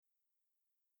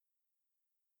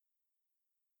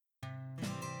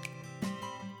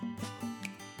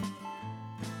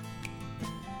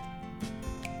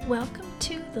Welcome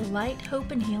to the Light,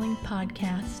 Hope, and Healing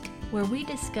podcast, where we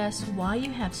discuss why you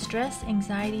have stress,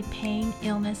 anxiety, pain,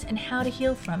 illness, and how to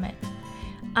heal from it.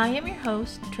 I am your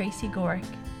host, Tracy Gorick.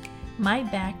 My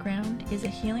background is a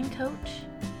healing coach,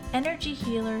 energy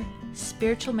healer,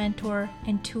 spiritual mentor,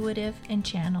 intuitive, and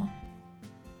channel.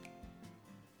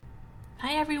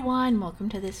 Hi everyone, welcome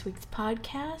to this week's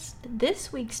podcast.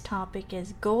 This week's topic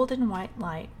is gold and white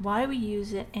light, why we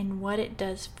use it and what it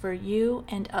does for you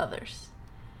and others.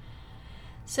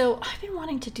 So I've been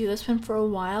wanting to do this one for a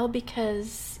while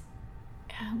because,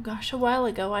 a while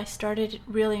ago I started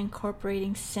really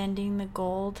incorporating sending the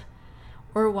gold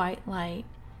or white light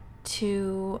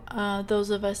to those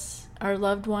of us, our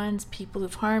loved ones, people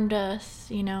who've harmed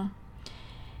us, And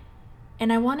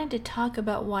I wanted to talk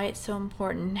about why it's so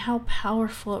important and how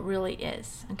powerful it really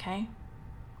is, okay?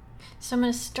 So I'm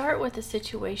going to start with a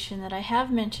situation that I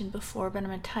have mentioned before, but I'm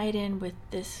going to tie it in with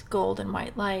this gold and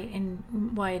white light and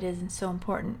why it is so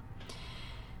important.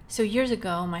 So years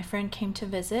ago, my friend came to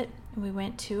visit, and we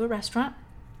went to a restaurant,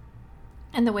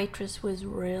 and the waitress was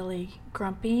really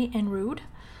grumpy and rude,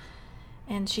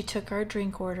 and she took our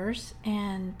drink orders,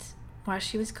 and while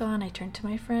she was gone, I turned to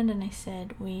my friend and I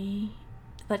said,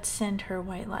 let's send her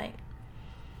white light.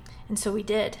 And so we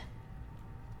did.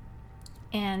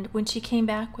 And when she came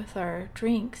back with our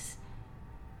drinks,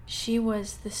 she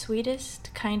was the sweetest,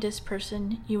 kindest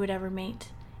person you would ever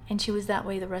meet. And she was that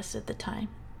way the rest of the time.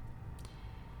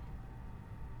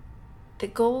 The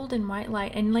gold and white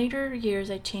light, in later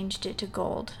years I changed it to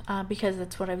gold because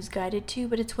that's what I was guided to,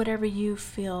 but it's whatever you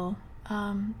feel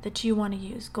that you want to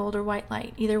use, gold or white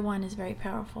light. Either one is very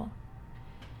powerful.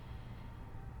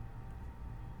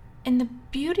 And the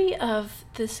beauty of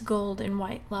this gold and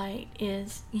white light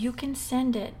is you can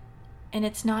send it and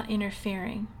it's not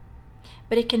interfering,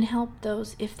 but it can help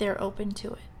those if they're open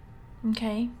to it,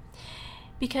 okay?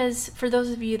 Because for those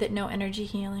of you that know energy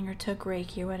healing or took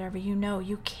Reiki or whatever,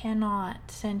 you cannot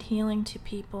send healing to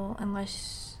people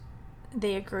unless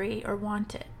they agree or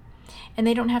want it. And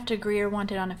they don't have to agree or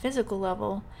want it on a physical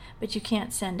level, but you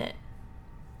can't send it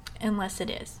unless it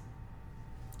is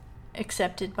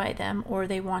accepted by them or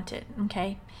they want it,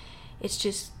 okay? It's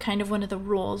just kind of one of the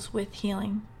rules with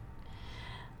healing.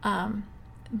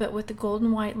 But with the gold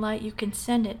and white light, you can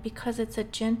send it because it's a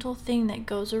gentle thing that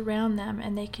goes around them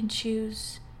and they can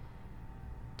choose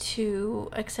to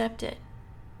accept it.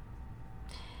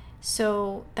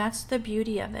 So that's the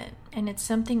beauty of it. And it's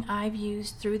something I've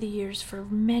used through the years for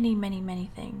many, many, many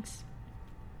things.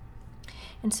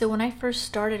 And so when I first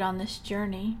started on this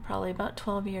journey, probably about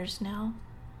 12 years now,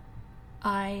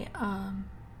 I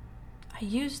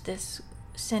used this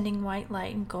sending white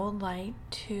light and gold light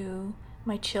to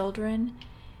my children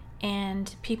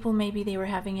and people maybe they were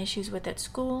having issues with at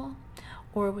school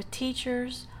or with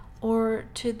teachers or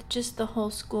to just the whole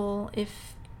school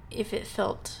if it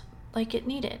felt like it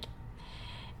needed.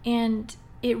 And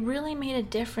it really made a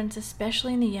difference,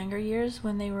 especially in the younger years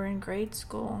when they were in grade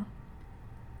school,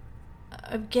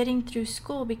 of getting through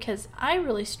school, because I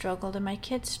really struggled and my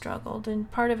kids struggled, and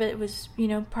part of it was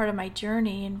part of my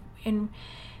journey and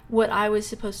what I was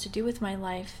supposed to do with my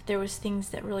life. There was things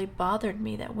that really bothered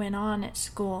me that went on at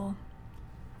school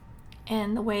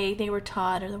and the way they were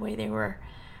taught or the way they were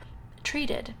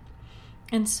treated.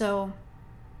 And so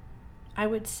I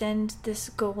would send this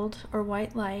gold or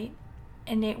white light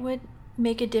and it would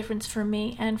make a difference for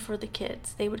me and for the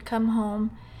kids. They would come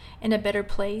home in a better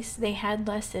place. They had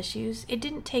less issues. It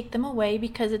didn't take them away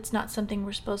because it's not something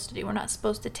we're supposed to do. We're not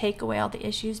supposed to take away all the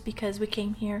issues because we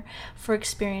came here for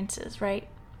experiences, right?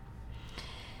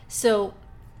 So,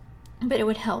 but it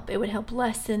would help. It would help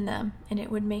lessen them and it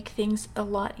would make things a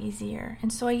lot easier.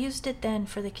 And so I used it then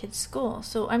for the kids' school.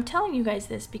 So I'm telling you guys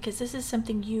this because this is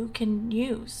something you can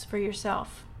use for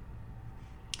yourself.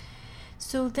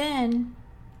 So then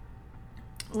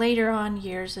later on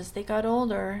years, as they got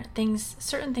older,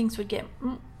 certain things would get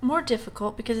more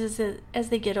difficult because as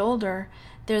they get older,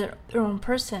 they're their own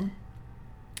person,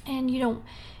 and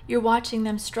you're watching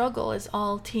them struggle, as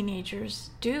all teenagers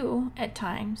do at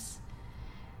times,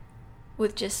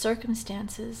 with just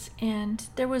circumstances. And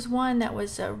there was one that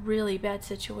was a really bad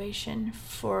situation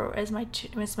as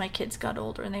my kids got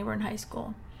older and they were in high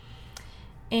school,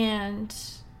 and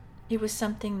it was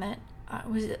something that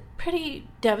was pretty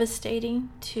devastating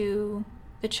to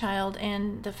the child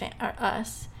and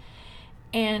us,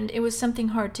 and it was something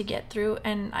hard to get through.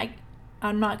 And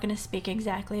I'm not going to speak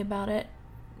exactly about it,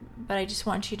 but I just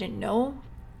want you to know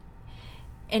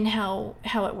and how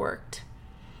it worked.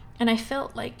 And I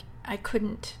felt like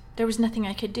there was nothing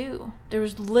I could do. There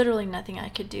was literally nothing I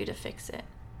could do to fix it.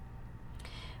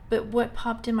 But what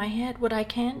popped in my head, what I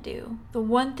can do, the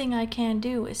one thing I can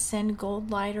do is send gold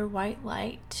light or white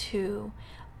light to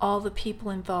all the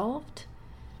people involved,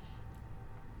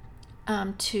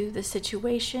 to the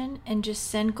situation, and just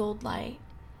send gold light.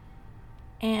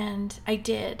 And I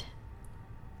did.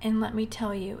 And let me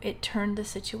tell you, it turned the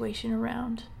situation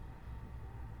around.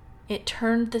 It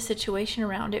turned the situation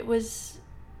around. It was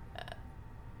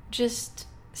just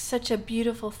such a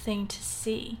beautiful thing to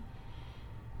see.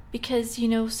 Because,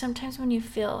 sometimes when you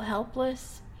feel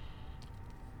helpless,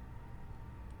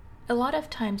 a lot of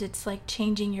times it's like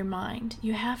changing your mind.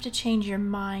 You have to change your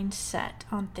mindset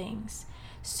on things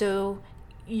so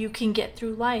you can get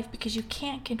through life, because you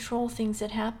can't control things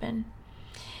that happen.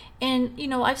 And,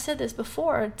 I've said this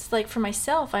before. It's like, for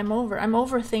myself, I'm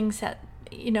over things that,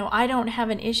 I don't have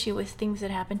an issue with things that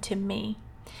happen to me.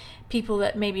 People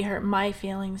that maybe hurt my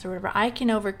feelings or whatever. I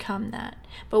can overcome that.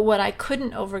 But what I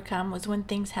couldn't overcome was when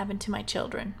things happen to my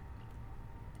children.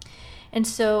 And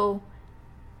so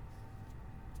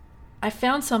I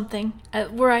found something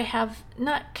where I have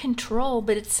not control,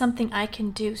 but it's something I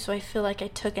can do. So I feel like I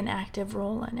took an active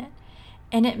role in it.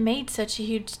 And it made such a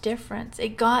huge difference.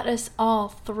 It got us all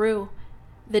through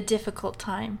the difficult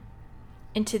time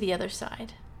into the other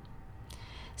side.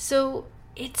 So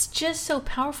it's just so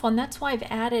powerful. And that's why I've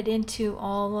added into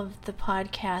all of the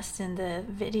podcasts and the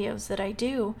videos that I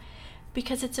do,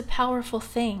 because it's a powerful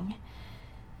thing.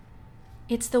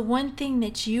 It's the one thing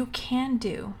that you can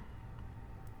do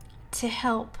to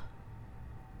help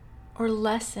or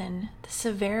lessen the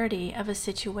severity of a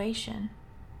situation.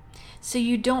 So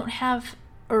you don't have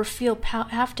or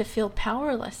have to feel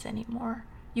powerless anymore.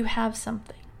 You have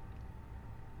something.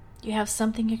 You have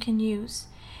something you can use.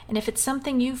 And if it's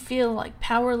something you feel like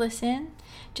powerless in,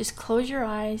 just close your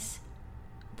eyes,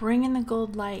 bring in the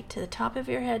gold light to the top of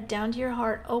your head, down to your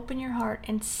heart, open your heart,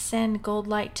 and send gold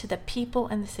light to the people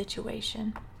and the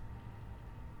situation.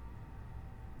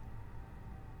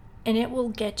 And it will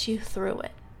get you through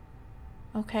it.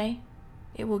 Okay?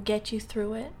 It will get you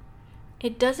through it.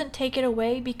 It doesn't take it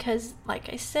away, because,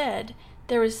 like I said,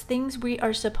 there is things we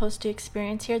are supposed to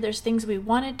experience here. There's things we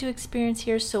wanted to experience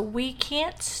here, so we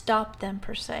can't stop them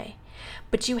per se.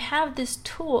 But you have this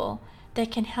tool that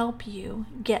can help you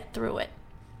get through it.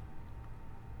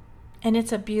 And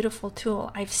it's a beautiful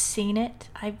tool. I've seen it.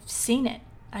 I've seen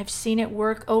it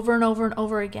work over and over and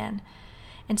over again.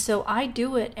 And so I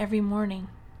do it every morning.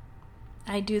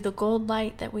 I do the gold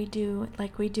light that we do,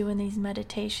 like we do in these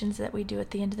meditations that we do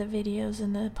at the end of the videos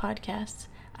and the podcasts.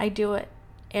 I do it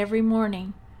every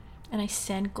morning, and I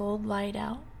send gold light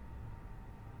out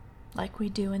like we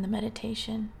do in the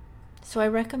meditation. So I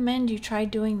recommend you try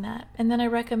doing that. And then I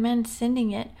recommend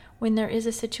sending it when there is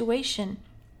a situation.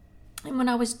 And when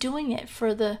I was doing it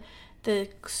for the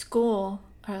school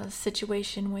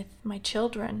situation with my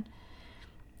children,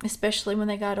 especially when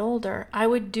they got older, I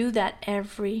would do that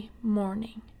every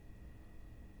morning.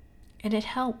 And it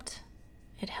helped.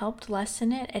 It helped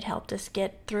lessen it. It helped us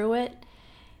get through it.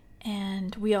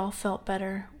 And we all felt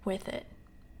better with it.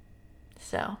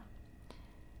 So,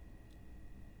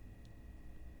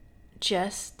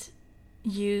 just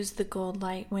use the gold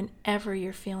light whenever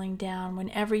you're feeling down,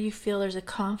 whenever you feel there's a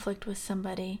conflict with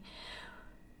somebody.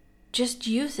 Just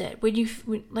use it.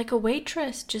 Like a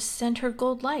waitress, just send her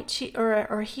gold light. She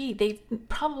or he, they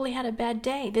probably had a bad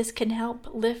day. This can help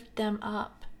lift them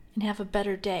up and have a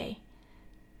better day,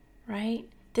 right?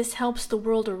 This helps the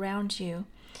world around you.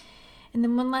 And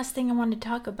then one last thing I want to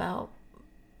talk about.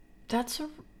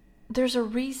 There's a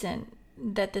reason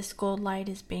that this gold light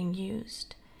is being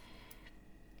used.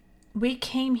 We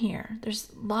came here. There's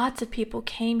lots of people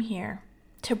came here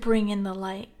to bring in the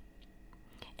light.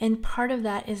 And part of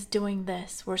that is doing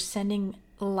this. We're sending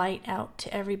light out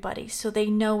to everybody so they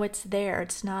know it's there.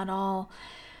 It's not all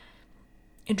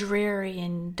dreary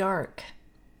and dark.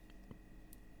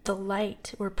 The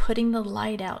light, we're putting the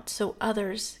light out so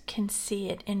others can see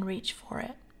it and reach for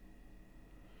it.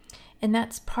 And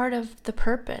that's part of the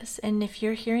purpose. And if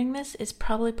you're hearing this, it's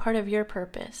probably part of your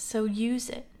purpose. So use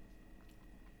it.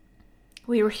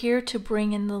 We were here to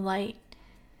bring in the light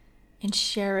and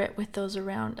share it with those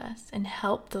around us and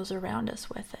help those around us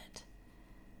with it.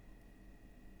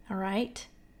 All right?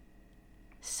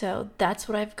 So that's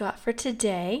what I've got for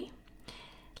today.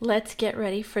 Let's get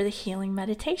ready for the healing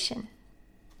meditation.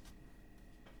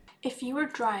 If you are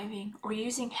driving or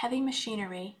using heavy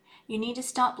machinery, you need to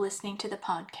stop listening to the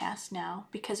podcast now,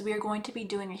 because we are going to be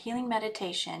doing a healing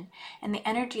meditation, and the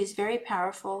energy is very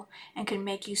powerful and can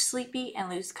make you sleepy and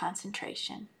lose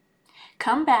concentration.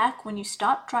 Come back when you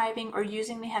stop driving or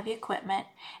using the heavy equipment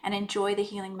and enjoy the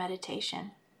healing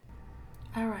meditation.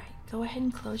 All right, go ahead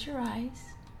and close your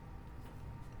eyes.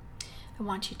 I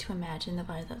want you to imagine the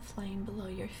violet flame below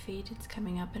your feet. It's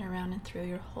coming up and around and through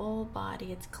your whole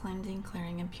body. It's cleansing,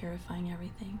 clearing, and purifying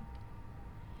everything.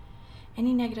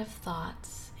 Any negative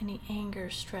thoughts, any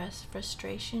anger, stress,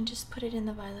 frustration, just put it in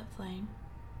the violet flame.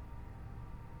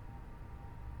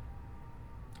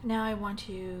 Now I want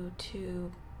you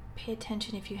to pay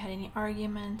attention if you had any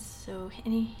arguments, so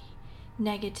any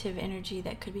negative energy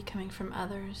that could be coming from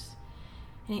others,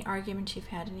 any arguments you've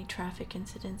had, any traffic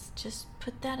incidents, just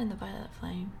put that in the violet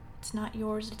flame. It's not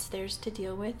yours, it's theirs to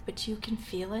deal with, but you can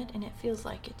feel it and it feels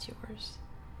like it's yours.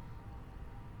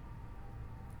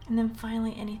 And then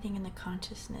finally, anything in the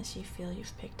consciousness you feel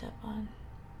you've picked up on.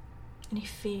 Any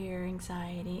fear,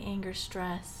 anxiety, anger,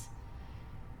 stress,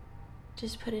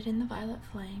 just put it in the violet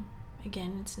flame.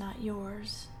 Again, it's not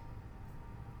yours,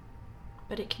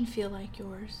 but it can feel like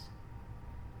yours.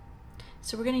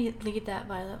 So we're going to leave that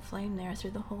violet flame there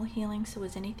through the whole healing, so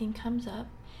as anything comes up,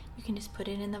 you can just put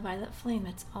it in the violet flame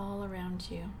that's all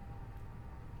around you.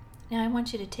 Now I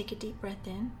want you to take a deep breath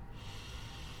in,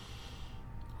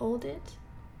 hold it,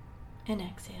 and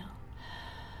exhale.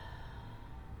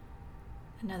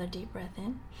 Another deep breath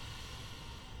in,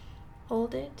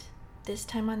 hold it. This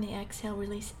time on the exhale,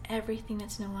 release everything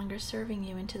that's no longer serving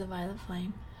you into the violet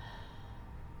flame.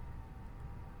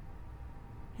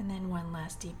 And then one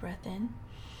last deep breath in,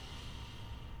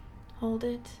 hold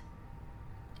it,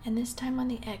 and this time on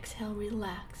the exhale,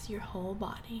 relax your whole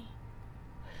body.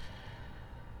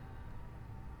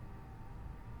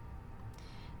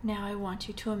 Now I want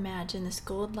you to imagine this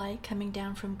gold light coming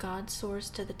down from God's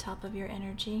source to the top of your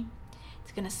energy.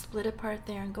 It's going to split apart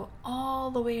there and go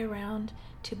all the way around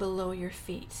to below your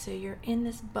feet. So you're in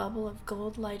this bubble of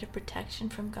gold light of protection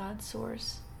from God's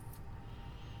source.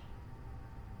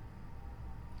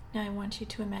 Now I want you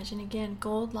to imagine again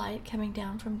gold light coming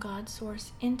down from God's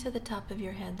source into the top of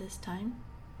your head this time.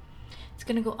 It's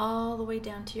going to go all the way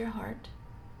down to your heart.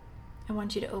 I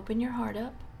want you to open your heart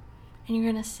up, and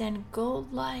you're going to send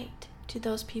gold light to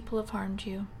those people who have harmed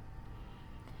you.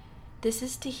 This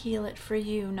is to heal it for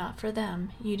you, not for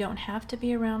them. You don't have to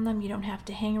be around them. You don't have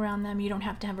to hang around them. You don't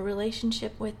have to have a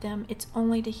relationship with them. It's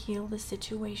only to heal the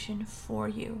situation for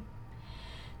you.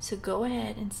 So go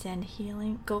ahead and send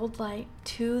healing gold light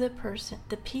to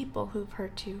the people who've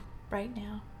hurt you right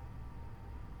now.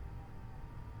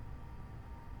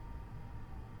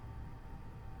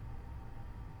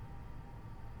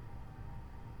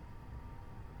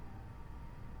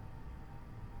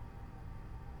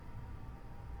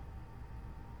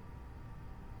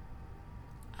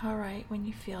 All right, when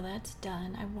you feel that's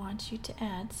done, I want you to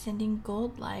add sending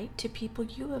gold light to people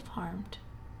you have harmed.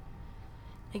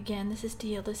 Again, this is to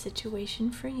heal the situation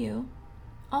for you,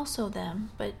 also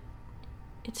them, but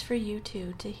it's for you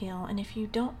too to heal. And if you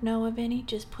don't know of any,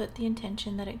 just put the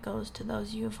intention that it goes to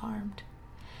those you have harmed.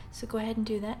 So go ahead and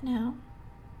do that now.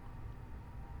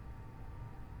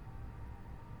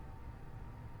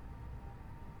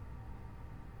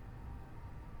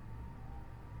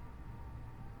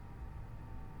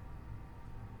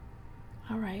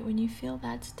 All right, when you feel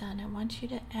that's done, I want you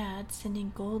to add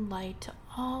sending gold light to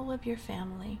all of your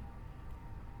family.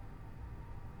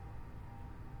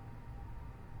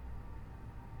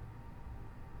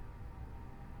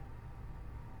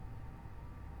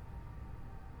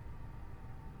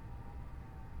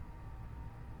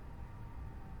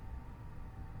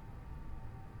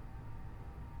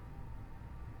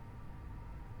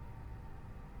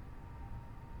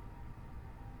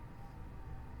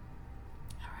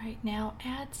 All right, now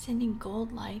add sending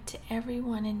gold light to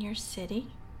everyone in your city.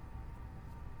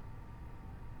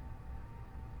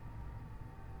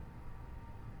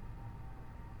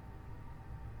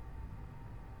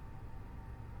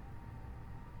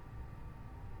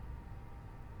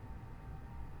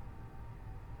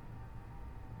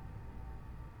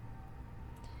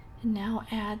 And now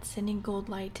add sending gold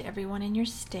light to everyone in your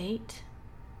state.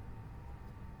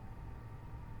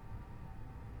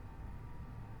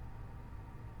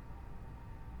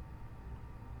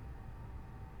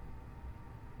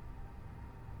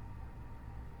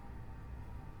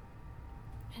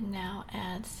 And now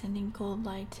add sending gold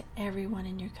light to everyone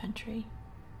in your country.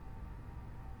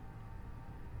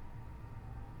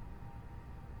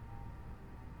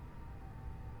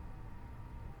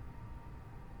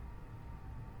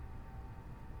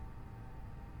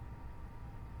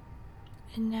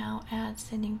 And now add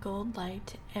sending gold light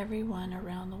to everyone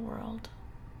around the world.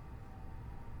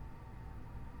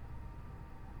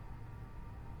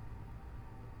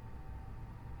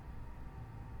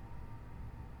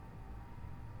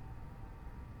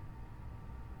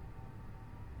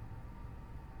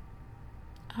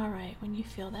 All right, when you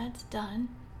feel that's done,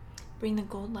 Bring the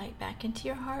gold light back into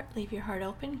your heart. Leave your heart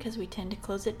open because we tend to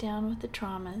close it down with the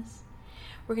traumas.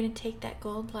 We're going to take that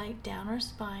gold light down our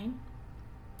spine,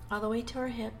 all the way to our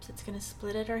hips. It's going to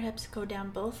split at our hips, go down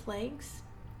both legs,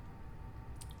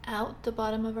 out the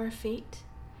bottom of our feet,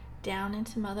 down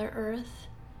into Mother Earth,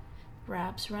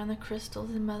 wraps around the crystals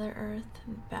in Mother Earth,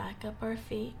 and back up our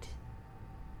feet,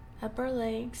 up our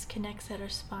legs, connects at our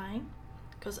spine,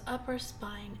 goes up our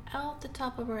spine, out the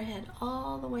top of our head,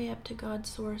 all the way up to God's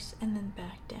source, and then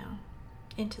back down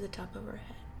into the top of our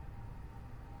head.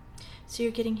 So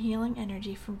you're getting healing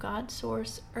energy from God's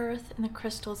source, Earth, and the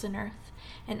crystals in Earth,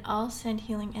 and I'll send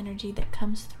healing energy that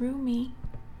comes through me.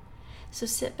 So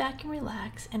sit back and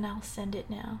relax, and I'll send it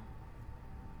now.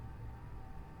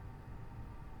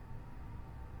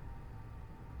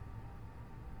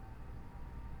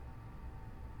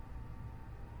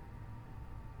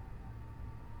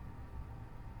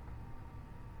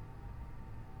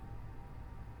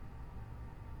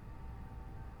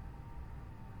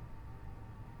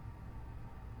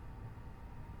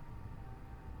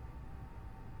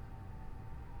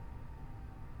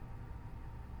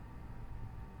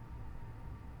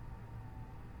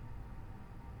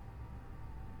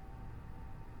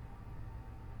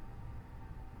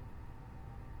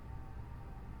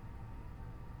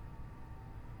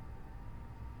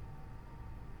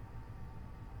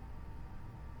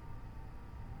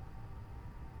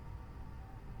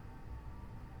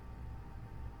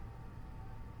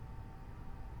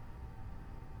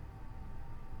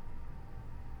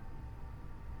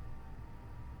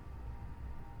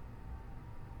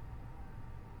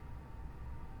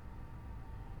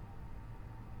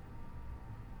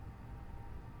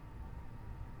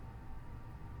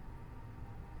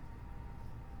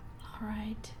 All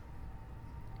right,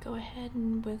 go ahead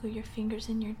and wiggle your fingers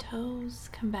and your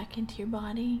toes. Come back into your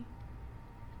body.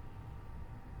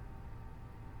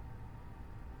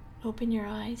 Open your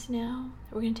eyes now.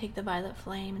 We're going to take the violet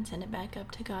flame and send it back up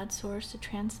to God's source to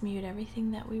transmute everything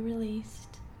that we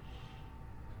released.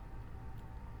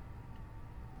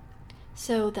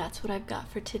 So that's what I've got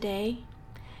for today.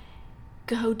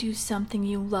 Go do something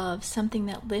you love, something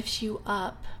that lifts you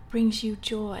up, brings you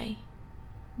joy.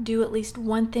 Do at least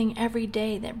one thing every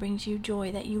day that brings you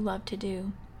joy that you love to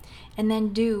do. And then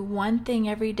do one thing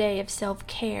every day of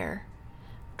self-care.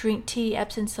 Drink tea,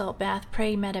 Epsom salt bath,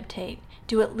 pray, meditate.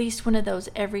 Do at least one of those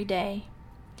every day.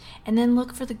 And then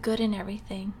look for the good in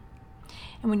everything.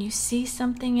 And when you see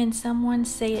something in someone,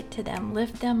 say it to them.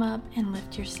 Lift them up and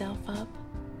lift yourself up.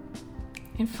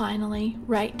 And finally,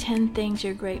 write 10 things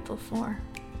you're grateful for.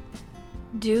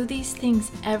 Do these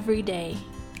things every day.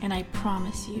 And I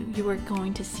promise you, you are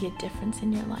going to see a difference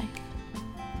in your life.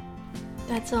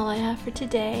 That's all I have for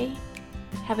today.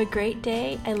 Have a great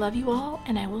day. I love you all,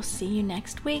 and I will see you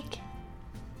next week.